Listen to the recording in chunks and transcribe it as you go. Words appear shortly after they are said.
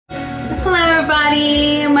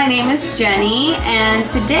everybody, my name is Jenny and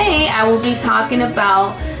today I will be talking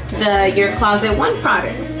about the Your Closet One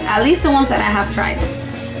products, at least the ones that I have tried.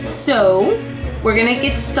 So we're gonna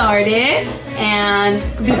get started, and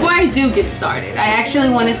before I do get started, I actually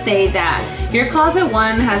want to say that Your Closet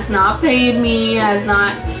One has not paid me, has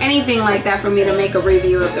not anything like that for me to make a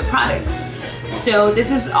review of the products. So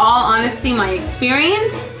this is all honesty, my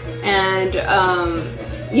experience, and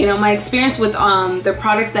you know, my experience with the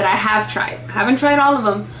products that I have tried. I haven't tried all of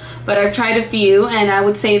them, but I've tried a few, and I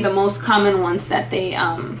would say the most common ones that they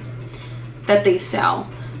sell.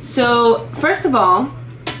 So first of all,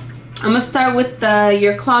 I'm gonna start with the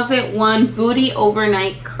Your Closet One Booty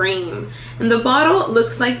Overnight Cream, and the bottle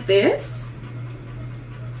looks like this.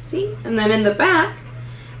 See, and then in the back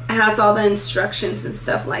it has all the instructions and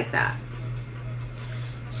stuff like that.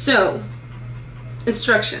 So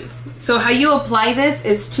instructions. So how you apply this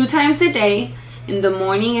is 2 times a day, in the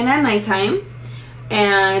morning and at nighttime,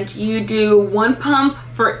 and you do 1 pump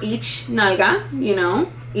for each nalga, you know,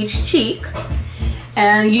 each cheek,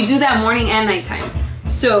 and you do that morning and nighttime.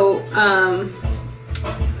 So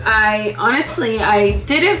I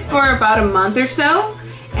did it for about a month or so,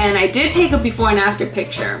 and I did take a before and after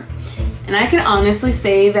picture, and I can honestly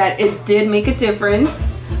say that it did make a difference.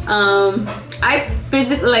 I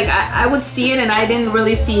physically, like, I would see it and I didn't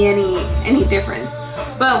really see any difference,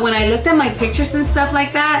 but when I looked at my pictures and stuff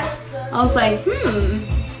like that, I was like,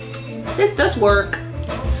 this does work.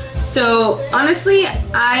 So honestly,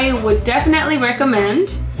 I would definitely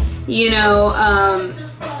recommend, you know,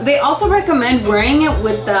 they also recommend wearing it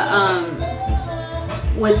with the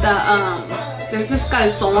there's this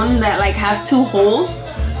calzone that like has 2 holes.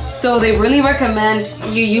 So they really recommend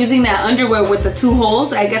you using that underwear with the 2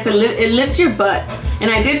 holes. I guess it lifts your butt.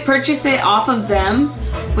 And I did purchase it off of them,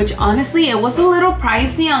 which honestly, it was a little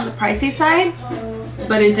pricey, on the pricey side,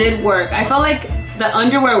 but it did work. I felt like the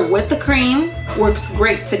underwear with the cream works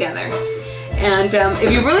great together. And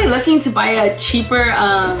if you're really looking to buy a cheaper,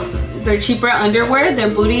 their cheaper underwear, their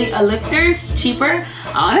booty lifters, cheaper,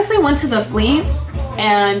 I honestly went to the flea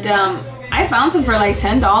and I found them for like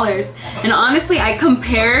 $10. And honestly, I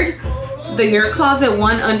compared the Your Closet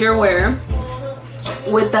One underwear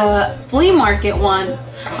with the flea market one.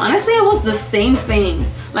 Honestly, it was the same thing.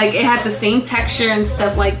 Like, it had the same texture and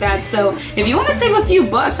stuff like that. So if you want to save a few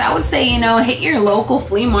bucks, I would say, you know, hit your local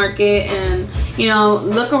flea market and, you know,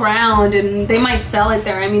 look around, and they might sell it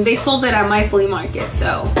there. I mean, they sold it at my flea market,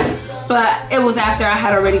 so. But it was after I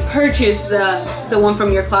had already purchased the one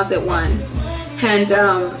from Your Closet One. And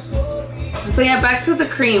so yeah, back to the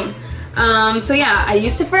cream. So yeah, I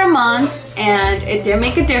used it for a month and it did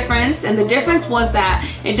make a difference, and the difference was that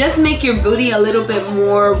it does make your booty a little bit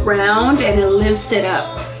more round and it lifts it up.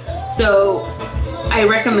 So I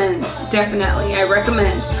recommend, definitely, I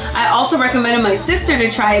recommend. I also recommended my sister to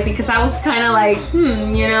try it because I was kind of like,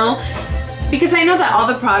 you know, because I know that all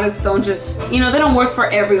the products don't just, you know, they don't work for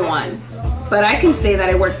everyone, but I can say that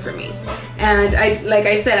it worked for me. And like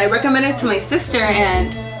I said, I recommended it to my sister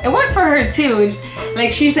and it worked for her too.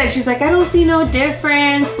 Like she said, she's like, I don't see no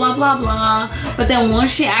difference, blah, blah, blah. But then once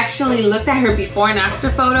she actually looked at her before and after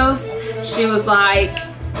photos, she was like,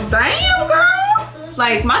 damn, girl.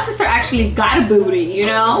 Like, my sister actually got a booty, you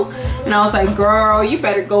know? And I was like, girl, you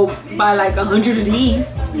better go buy like 100 of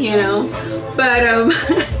these, you know? But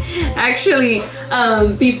actually,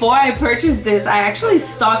 before I purchased this, I actually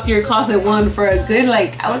stalked Your Closet One for a good,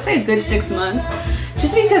 like, I would say a good 6 months.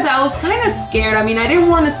 Just because I was kind of scared. I mean, I didn't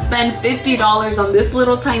want to spend $50 on this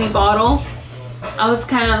little tiny bottle. I was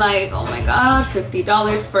kind of like, oh my god,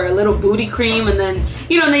 $50 for a little booty cream. And then,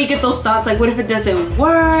 you know, and then you get those thoughts like, what if it doesn't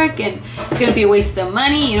work and it's gonna be a waste of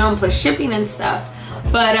money, you know, and plus shipping and stuff.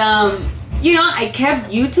 But you know, I kept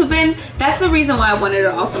YouTubing. That's the reason why I wanted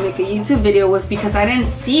to also make a YouTube video, was because I didn't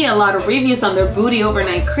see a lot of reviews on their booty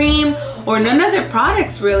overnight cream or none of their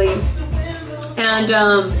products really. And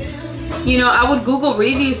you know, I would Google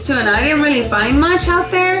reviews too, and I didn't really find much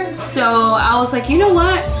out there. So I was like, you know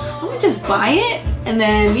what, I'm gonna just buy it and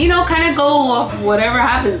then, you know, kind of go off whatever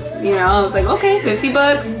happens, you know. I was like, okay, 50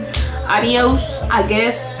 bucks, adios, I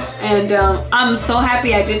guess. And I'm so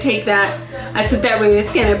happy I did take that. I took that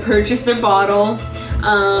risk and I purchased their bottle.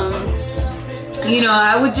 You know,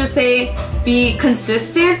 I would just say be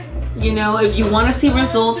consistent. You know, if you want to see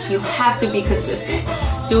results, you have to be consistent.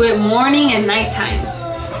 Do it morning and night times.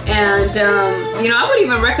 And you know, I would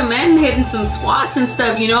even recommend hitting some squats and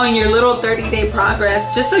stuff, you know, in your little 30-day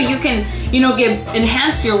progress, just so you can, you know,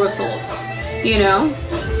 enhance your results, you know.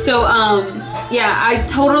 So yeah,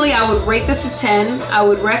 I would rate this a 10. I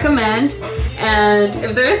would recommend. And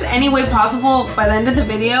if there is any way possible, by the end of the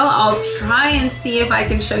video, I'll try and see if I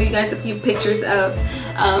can show you guys a few pictures of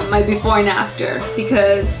my before and after,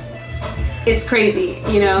 because it's crazy,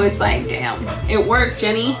 you know. It's like, damn, it worked,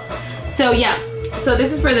 Jenny. So yeah, so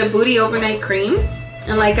this is for the Booty Overnight Cream.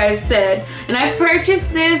 And like I've said, and I've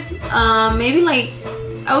purchased this maybe like,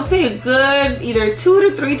 I would say a good either 2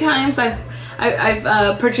 to 3 times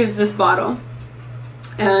I've purchased this bottle.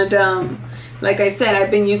 And like I said,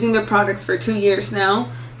 I've been using their products for 2 years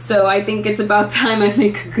now. So I think it's about time I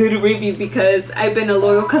make a good review, because I've been a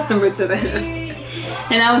loyal customer to them.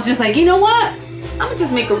 And I was just like, you know what? I'm gonna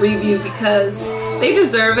just make a review because they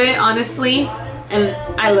deserve it, honestly. And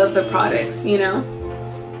I love the products, you know.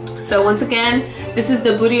 So once again, this is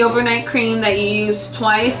the Booty Overnight Cream that you use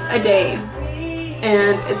twice a day.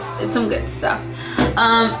 And it's some good stuff.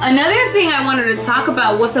 Another thing I wanted to talk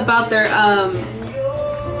about was about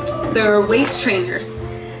their waist trainers.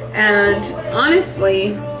 And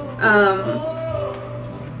honestly,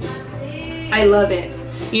 I love it.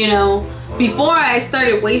 You know, before I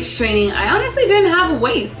started waist training, I honestly didn't have a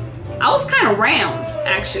waist. I was kind of round,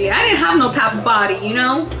 actually. I didn't have no type of body, you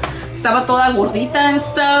know. Estaba toda gordita and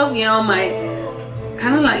stuff, you know, my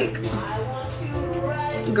kind of like,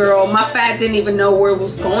 girl, my fat didn't even know where it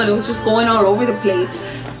was going. It was just going all over the place.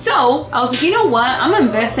 So I was like, you know what? I'm gonna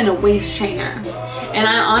invest in a waist trainer. And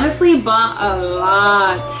I honestly bought a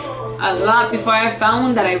lot before I found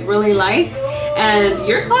one that I really liked. And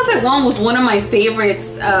YourCloset one was one of my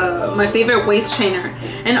favorites, my favorite waist trainer.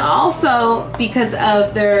 And also because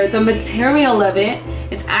of the material of it,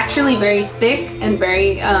 it's actually very thick and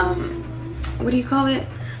very, what do you call it?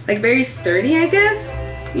 Like very sturdy, I guess,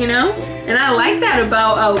 you know? And I like that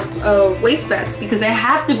about a waist vest, because they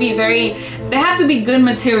have to be good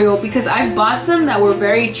material, because I've bought some that were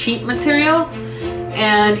very cheap material,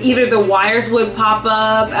 and either the wires would pop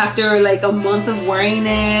up after like a month of wearing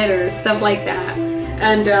it or stuff like that.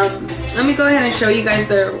 And let me go ahead and show you guys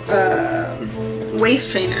their waist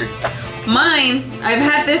trainer. Mine, I've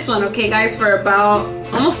had this one, okay guys, for about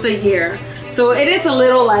almost a year. So it is a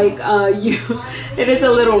little like, it is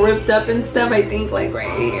a little ripped up and stuff, I think, like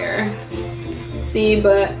right here. See,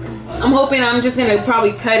 but I'm hoping I'm just gonna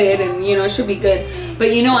probably cut it and, you know, it should be good.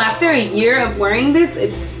 But you know, after a year of wearing this,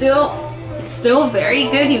 it's still very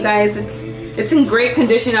good, you guys. It's in great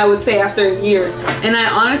condition, I would say, after a year. And I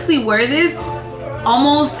honestly wear this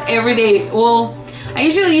almost every day. Well, I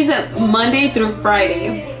usually use it Monday through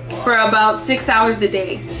Friday for about 6 hours a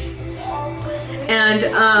day. And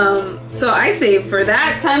so I say for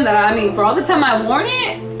that time for all the time I've worn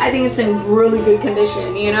it, I think it's in really good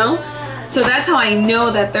condition, you know. So that's how I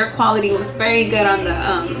know that their quality was very good on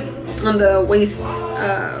the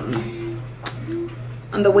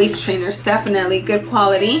waist trainers. Definitely good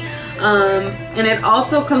quality. And it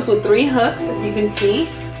also comes with 3 hooks, as you can see.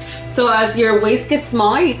 So as your waist gets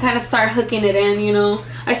smaller, you kind of start hooking it in, you know.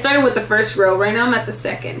 I started with the first row. Right now I'm at the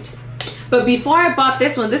second. But before I bought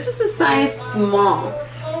this one, this is a size small.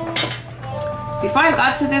 Before I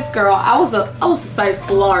got to this, girl, I was a size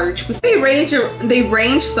large. They range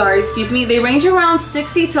around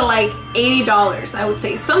 $60 to like $80, I would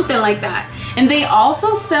say, something like that. And they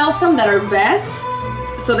also sell some that are vests,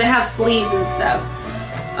 so they have sleeves and stuff.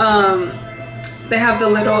 They have the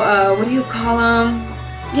little what do you call them?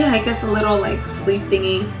 Yeah, I guess a little like sleeve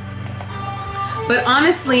thingy. But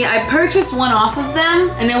honestly, I purchased one off of them,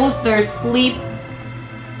 and it was their sleeping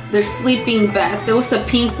vest. It was a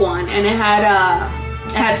pink one, and it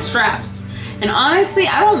had straps. And honestly,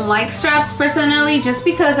 I don't like straps personally, just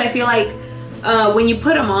because I feel like when you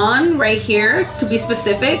put them on right here, to be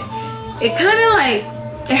specific, it kind of like,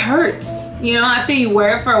 it hurts, you know, after you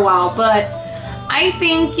wear it for a while. But I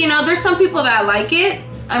think, you know, there's some people that like it.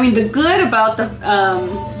 I mean, the good about the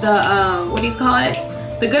what do you call it?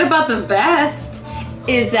 The good about the vest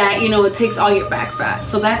is that, you know, it takes all your back fat.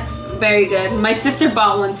 So that's very good. My sister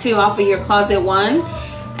bought one too off of YourCloset one,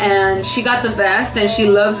 and she got the vest and she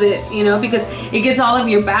loves it, you know, because it gets all of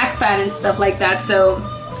your back fat and stuff like that. So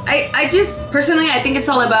I just personally, I think it's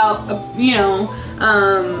all about, you know,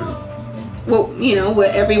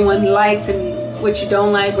 what everyone likes and what you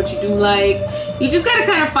don't like, what you do like. You just gotta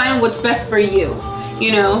kind of find what's best for you,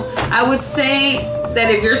 you know. I would say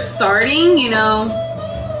that if you're starting, you know,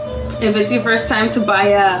 if it's your first time to buy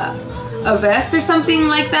a vest or something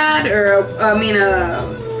like that, or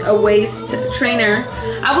a waist trainer,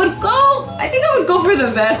 I think I would go for the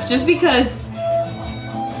vest, just because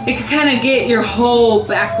it could kind of get your whole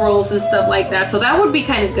back rolls and stuff like that. So that would be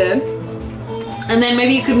kind of good. And then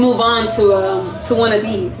maybe you could move on to one of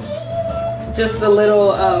these, just the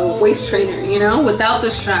little waist trainer, you know, without the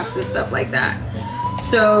straps and stuff like that.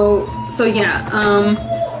 So So yeah,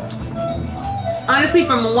 honestly,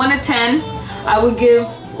 from 1 to 10, I would give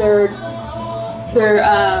their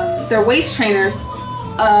waist trainers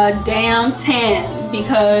a damn 10,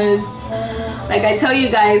 because like I tell you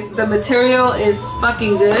guys, the material is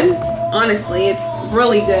fucking good. Honestly, it's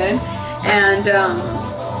really good. And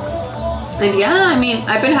yeah, I mean,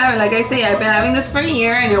 I've been having, like I say, I've been having this for a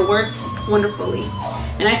year, and it works wonderfully.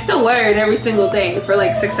 And I still wear it every single day for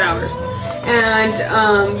like 6 hours. And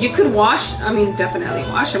you could wash, I mean, definitely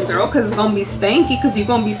wash them, girl, because it's gonna be stanky, because you're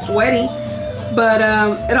gonna be sweaty. But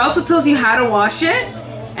it also tells you how to wash it,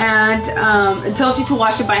 and it tells you to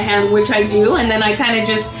wash it by hand, which I do, and then I kind of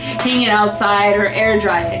just hang it outside or air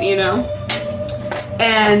dry it, you know.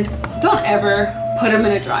 And don't ever put them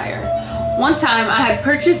in a dryer. One time I had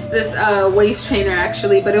purchased this waist trainer,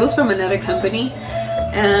 actually, but it was from another company,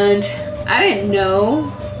 and I didn't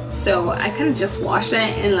know, so I kind of just washed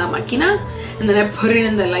it in la máquina, and then I put it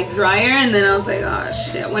in the like dryer, and then I was like, oh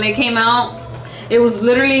shit. When it came out, it was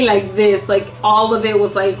literally like this, like all of it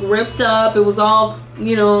was like ripped up. It was all,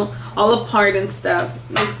 you know, all apart and stuff.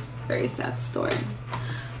 It was a very sad story.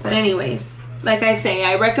 But anyways, like I say,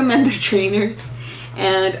 I recommend the trainers.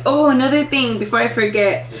 And oh, another thing before I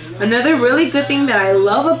forget, another really good thing that I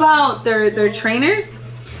love about their trainers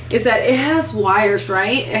is that it has wires,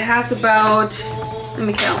 right? It has about, let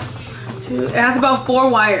me count, it has about 4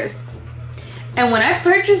 wires. And when I've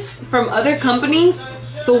purchased from other companies,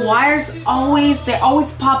 the wires they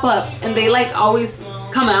always pop up, and they like always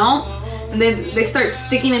come out, and then they start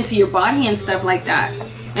sticking into your body and stuff like that.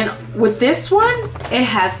 And with this one, it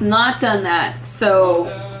has not done that. So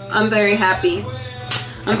I'm very happy.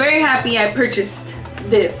 I'm very happy I purchased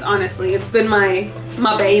this, honestly. It's been my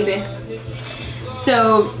baby.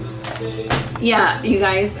 So yeah, you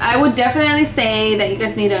guys, I would definitely say that you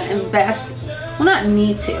guys need to invest. Well, not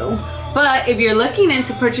need to, but if you're looking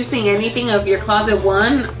into purchasing anything of YourCloset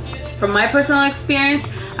One, from my personal experience,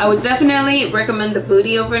 I would definitely recommend the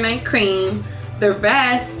Booty Overnight Cream, their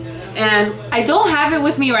vest, and I don't have it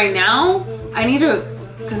with me right now. I need to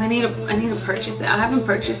purchase it. I haven't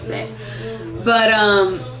purchased it. But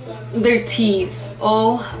their tees,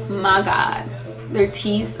 oh my god, their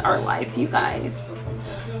tees are life, you guys.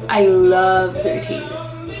 I love their teas.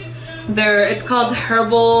 It's called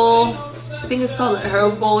herbal, I think it's called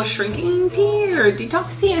herbal shrinking tea or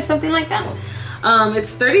detox tea or something like that.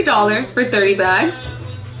 It's $30 for 30 bags.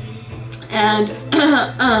 And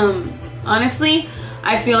honestly,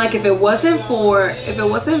 I feel like if it wasn't for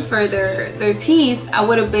their teas, I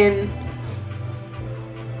would have been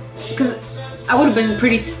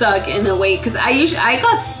pretty stuck in a weight, because I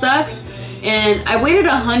got stuck and I weighed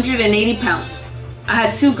 180 pounds. I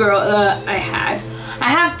had 2 girls. I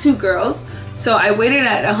have 2 girls, so I weighed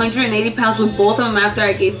at 180 pounds with both of them after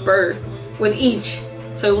I gave birth, with each.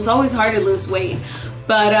 So it was always hard to lose weight.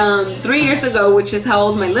 But 3 years ago, which is how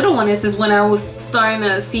old my little one is when I was starting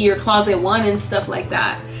to see YourCloset One and stuff like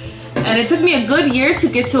that. And it took me a good year to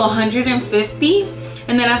get to 150,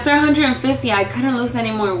 and then after 150, I couldn't lose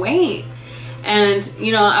any more weight. And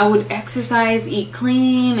you know, I would exercise, eat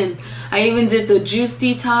clean, and I even did the juice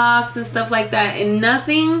detox and stuff like that, and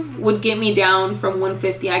nothing would get me down from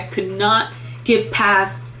 150. I could not get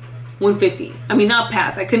past 150. I mean, not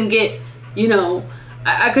past, I couldn't get, you know,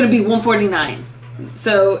 I couldn't be 149.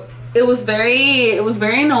 So it was very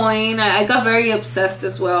annoying. I got very obsessed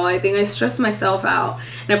as well. I think I stressed myself out,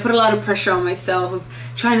 and I put a lot of pressure on myself of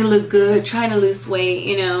trying to look good, trying to lose weight,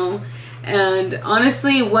 you know. And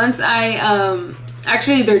honestly, once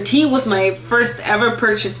actually their tea was my first ever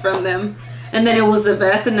purchase from them, and then it was the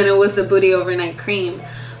vest, and then it was the Booty Overnight Cream.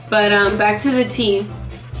 But back to the tea,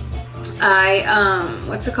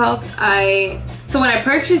 what's it called? So when I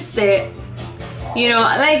purchased it, you know,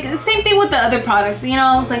 like the same thing with the other products, you know,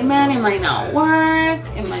 I was like, man, it might not work,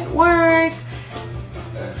 it might work.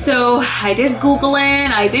 So I did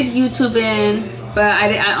Googling, I did YouTubing, but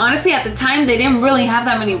I honestly, at the time, they didn't really have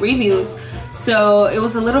that many reviews. So it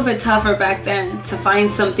was a little bit tougher back then to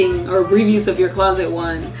find something, or reviews of YourCloset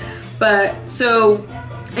One. But so,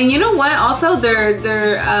 and you know what? Also, their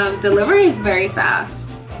delivery is very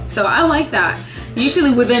fast. So I like that.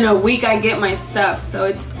 Usually within a week, I get my stuff. So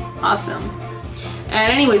it's awesome.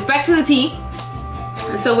 And anyways, back to the tea.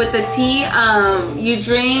 So with the tea, you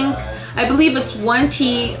drink, I believe it's one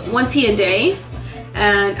tea a day.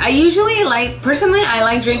 And I usually personally, I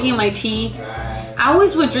like drinking my tea. I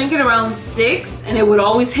always would drink it around 6, and it would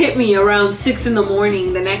always hit me around 6 in the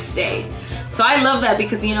morning the next day. So I love that,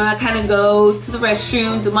 because, you know, I kind of go to the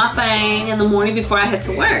restroom, do my thing in the morning before I head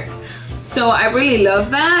to work. So I really love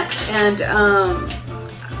that. And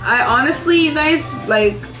I honestly, you guys,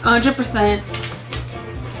 like 100%,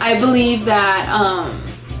 I believe that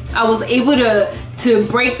I was able to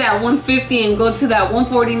break that 150 and go to that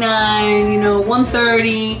 149, you know,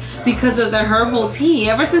 130 because of the herbal tea.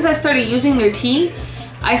 Ever since I started using their tea,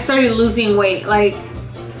 I started losing weight. Like,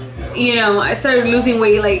 you know, I started losing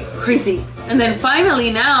weight like crazy. And then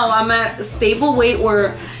finally now I'm at a stable weight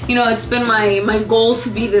where, you know, it's been my goal to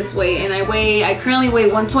be this weight. And I currently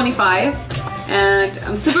weigh 125, and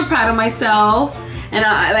I'm super proud of myself. And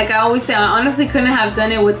like I always say, I honestly couldn't have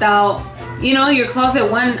done it without, you know, Your Closet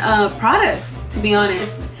One products, to be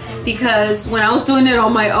honest. Because when I was doing it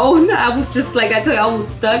on my own, I was just like, I was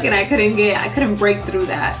stuck, and I couldn't break through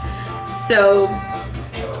that. So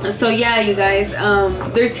yeah, you guys,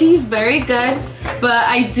 their tea is very good. But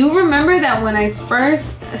I do remember that when I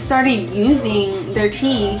first started using their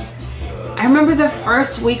tea, I remember the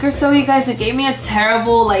first week or so, you guys, it gave me a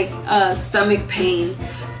terrible like stomach pain.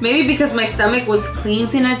 Maybe because my stomach was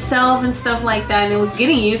cleansing itself and stuff like that, and it was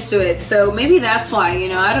getting used to it. So maybe that's why, you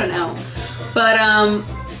know, I don't know. But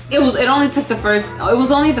it was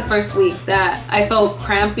only the first week that I felt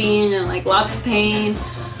cramping and like lots of pain.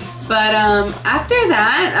 But after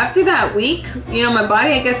that week, you know, my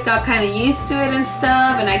body, I guess, got kind of used to it and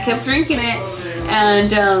stuff, and I kept drinking it,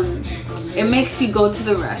 and it makes you go to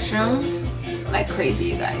the restroom like crazy,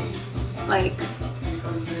 you guys. Like,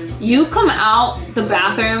 you come out the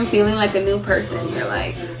bathroom feeling like a new person. You're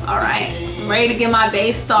like, all right, I'm ready to get my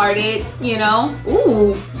day started, you know?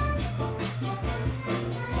 Ooh.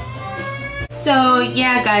 So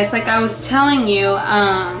yeah, guys, like I was telling you,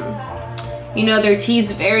 you know, their tea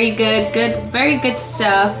is very good, very good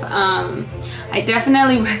stuff. I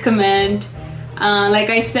definitely recommend.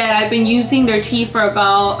 Like I said, I've been using their tea for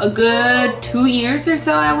about a good 2 years or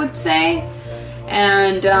so, I would say.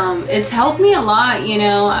 And it's helped me a lot, you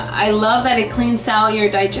know. I love that it cleans out your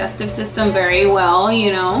digestive system very well,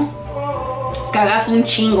 you know. Cagas un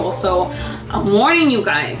chingo, so I'm warning you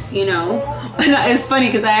guys, you know. It's funny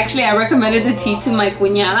because I recommended the tea to my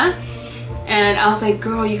cuñada, and I was like,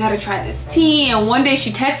 girl, you gotta try this tea. And one day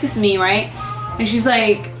she texts me, right? And she's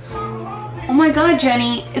like, oh my God,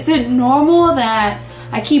 Jenny, is it normal that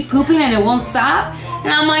I keep pooping and it won't stop?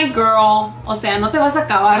 And I'm like, girl, o sea, no te vas a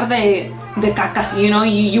acabar de caca, you know,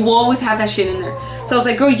 you will always have that shit in there. So I was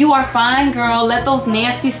like, girl, you are fine, girl. Let those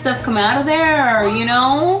nasty stuff come out of there, you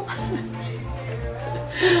know.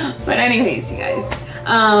 But anyways, you guys,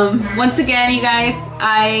 once again, you guys,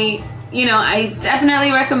 I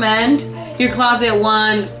definitely recommend Your Closet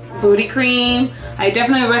One booty cream. I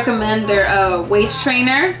definitely recommend their waist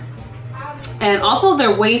trainer, and also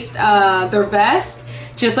their their vest.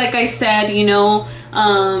 Just like I said, you know,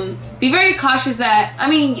 be very cautious that, I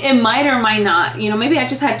mean, it might or might not, you know, maybe I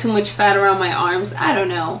just had too much fat around my arms, I don't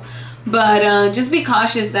know. But just be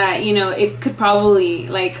cautious that, you know, it could probably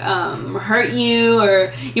like hurt you,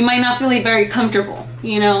 or you might not feel very comfortable,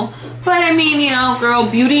 you know. But I mean, you know, girl,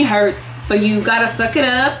 beauty hurts, so you gotta suck it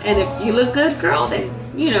up, and if you look good, girl, then,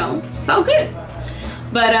 you know, it's all good.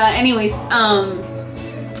 But anyways,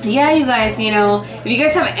 yeah, you guys, you know, if you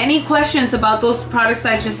guys have any questions about those products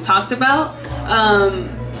I just talked about,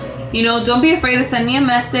 you know, don't be afraid to send me a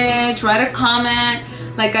message, write a comment.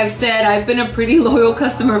 Like I've said, I've been a pretty loyal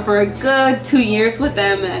customer for a good 2 years with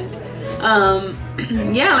them.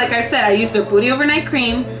 And yeah, like I said, I use their booty overnight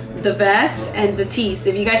cream, the vest, and the teas.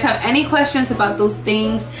 If you guys have any questions about those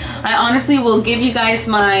things, I honestly will give you guys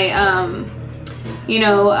my, you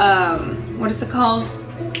know, what is it called?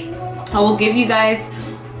 I will give you guys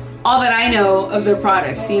all that I know of their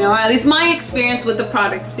products, you know, at least my experience with the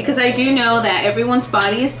products, because I do know that everyone's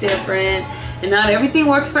body is different and not everything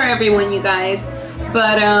works for everyone, you guys.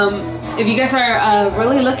 But if you guys are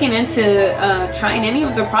really looking into trying any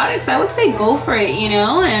of the products, I would say go for it, you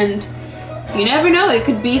know. And you never know, it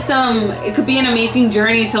could be an amazing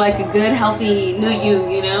journey to like a good, healthy new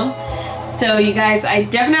you know. So you guys, I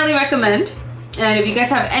definitely recommend. And if you guys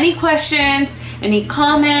have any questions, any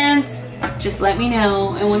comments, just let me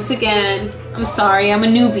know. And once again, I'm sorry, I'm a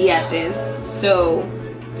newbie at this, so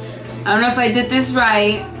I don't know if I did this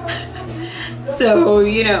right. So,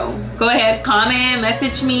 you know, go ahead, comment,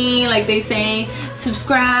 message me, like they say,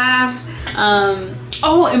 subscribe.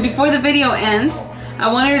 Oh, and before the video ends,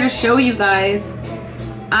 I wanted to show you guys,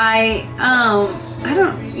 I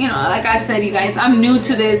don't, you know, like I said, you guys, I'm new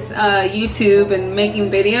to this YouTube and making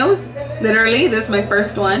videos. Literally, this is my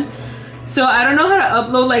first one. So I don't know how to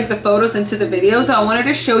upload like the photos into the video. So I wanted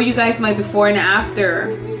to show you guys my before and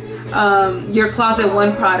after Your Closet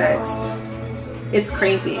One products. It's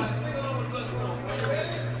crazy.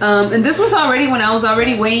 And this was already when I was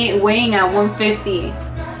already weighing at 150.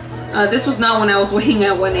 This was not when I was weighing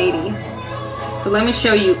at 180. So let me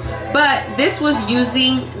show you. But this was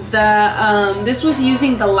using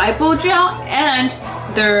the lipo gel and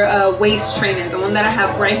their waist trainer, the one that I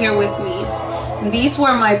have right here with me. And these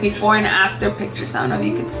were my before and after pictures. I don't know if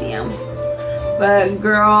you could see them, but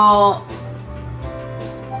girl,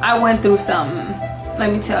 I went through something,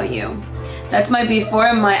 let me tell you. That's my before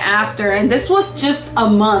and my after, and this was just a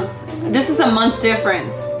month. This is a month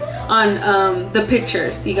difference on the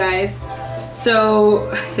pictures, you guys. So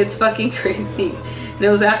it's fucking crazy. And it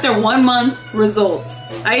was after 1 month results.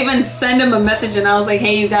 I even sent him a message and I was like,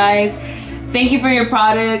 hey you guys, thank you for your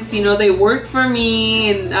products, you know, they worked for me.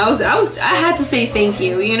 And I had to say thank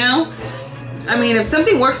you, you know. I mean, if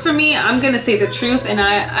something works for me, I'm gonna say the truth. And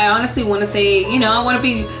I honestly want to say, you know, I want to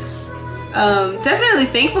be definitely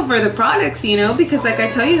thankful for the products, you know, because like I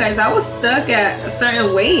tell you guys, I was stuck at a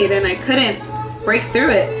certain weight and I couldn't break through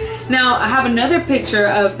it. Now I have another picture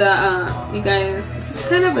of the you guys, this is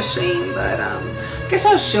kind of a shame, but I guess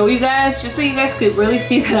I'll show you guys just so you guys could really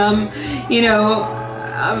see that I'm, you know,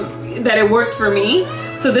 that it worked for me.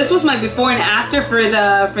 So this was my before and after for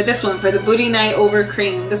this one, for the Booty Night Over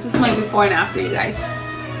Cream. This was my before and after, you guys.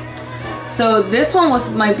 So this one was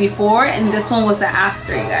my before and this one was the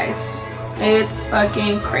after, you guys. It's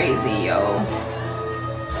fucking crazy, yo.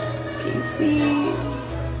 Can you see?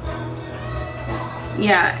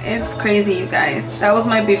 Yeah, it's crazy, you guys. That was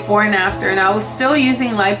my before and after, and I was still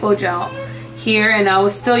using lipo gel here, and I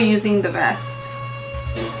was still using the vest.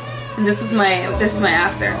 And this is my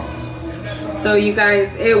after. So you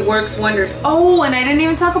guys, it works wonders. Oh, and I didn't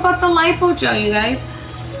even talk about the lipo gel, you guys.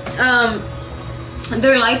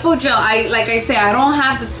 Their lipo gel, like I say, I don't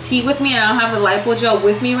have the tea with me. I don't have the lipo gel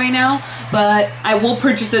with me right now, but I will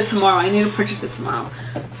purchase it tomorrow. I need to purchase it tomorrow.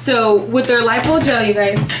 So with their lipo gel, you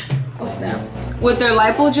guys, oh snap. With their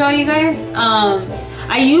lipo gel, you guys,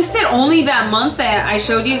 I used it only that month that I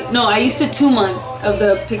showed you. No, I used it 2 months of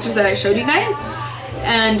the pictures that I showed you guys.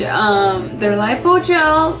 And their lipo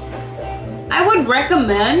gel, I would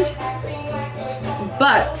recommend,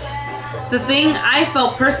 but the thing I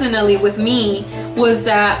felt personally with me was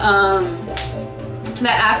that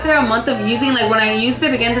that after a month of using, like when I used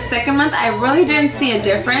it again the second month, I really didn't see a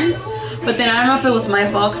difference. But then I don't know if it was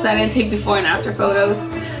my fault because I didn't take before and after photos.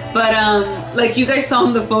 But like you guys saw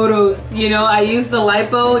in the photos, you know, I used the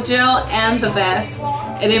lipo gel and the vest,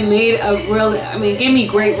 and it made a really, I mean, it gave me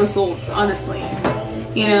great results, honestly,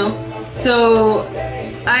 you know. So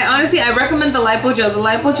I recommend the lipo gel. The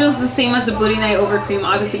lipo gel is the same as the Booty Night Over Cream,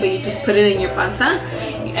 obviously, but you just put it in your panza,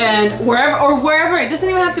 and wherever, it doesn't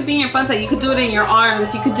even have to be in your panza. You could do it in your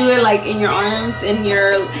arms. You could do it like in your arms, in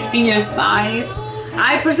your thighs.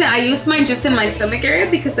 I personally, I use mine just in my stomach area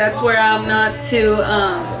because that's where I'm not too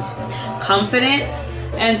confident.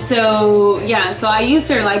 And so yeah, so I used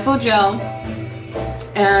their lipo gel,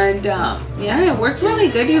 and yeah, it worked really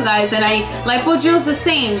good, you guys. And lipo gel is the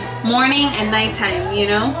same morning and nighttime, you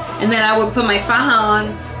know. And then I would put my faja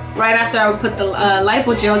on right after I would put the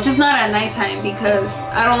lipo gel, just not at nighttime because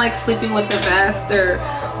I don't like sleeping with the vest or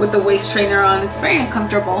with the waist trainer on. It's very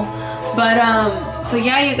uncomfortable. But so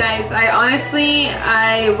yeah, you guys,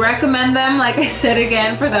 I recommend them, like I said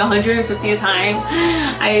again for the 150th time.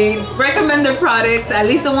 I recommend their products, at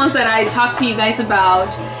least the ones that I talked to you guys about.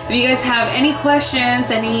 If you guys have any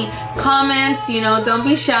questions, any comments, you know, don't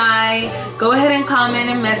be shy. Go ahead and comment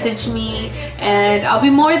and message me, and I'll be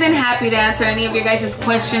more than happy to answer any of your guys'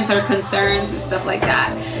 questions or concerns or stuff like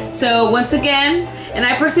that. So once again, and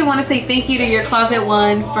I personally want to say thank you to YourCloset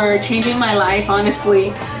One for changing my life,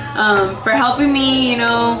 honestly. For helping me, you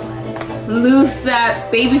know, lose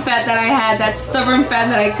that baby fat that I had, that stubborn fat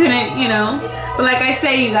that I couldn't, you know. But like I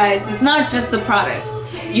say, you guys, it's not just the products.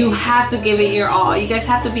 You have to give it your all. You guys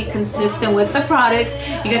have to be consistent with the products.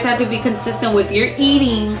 You guys have to be consistent with your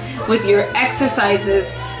eating, with your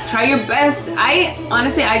exercises. Try your best.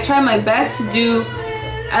 Honestly, I try my best to do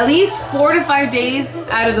at least 4 to 5 days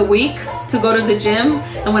out of the week to go to the gym.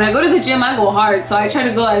 And when I go to the gym, I go hard. So I try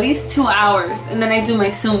to go at least 2 hours, and then I do my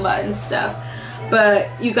Zumba and stuff. But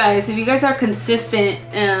you guys, if you guys are consistent,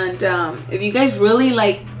 and if you guys really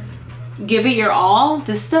like give it your all,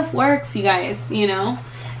 this stuff works, you guys, you know.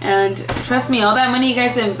 And trust me, all that money you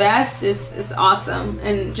guys invest is awesome.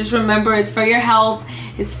 And just remember, it's for your health,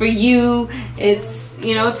 it's for you, it's,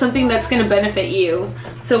 you know, it's something that's gonna benefit you.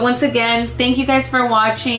 So once again, thank you guys for watching.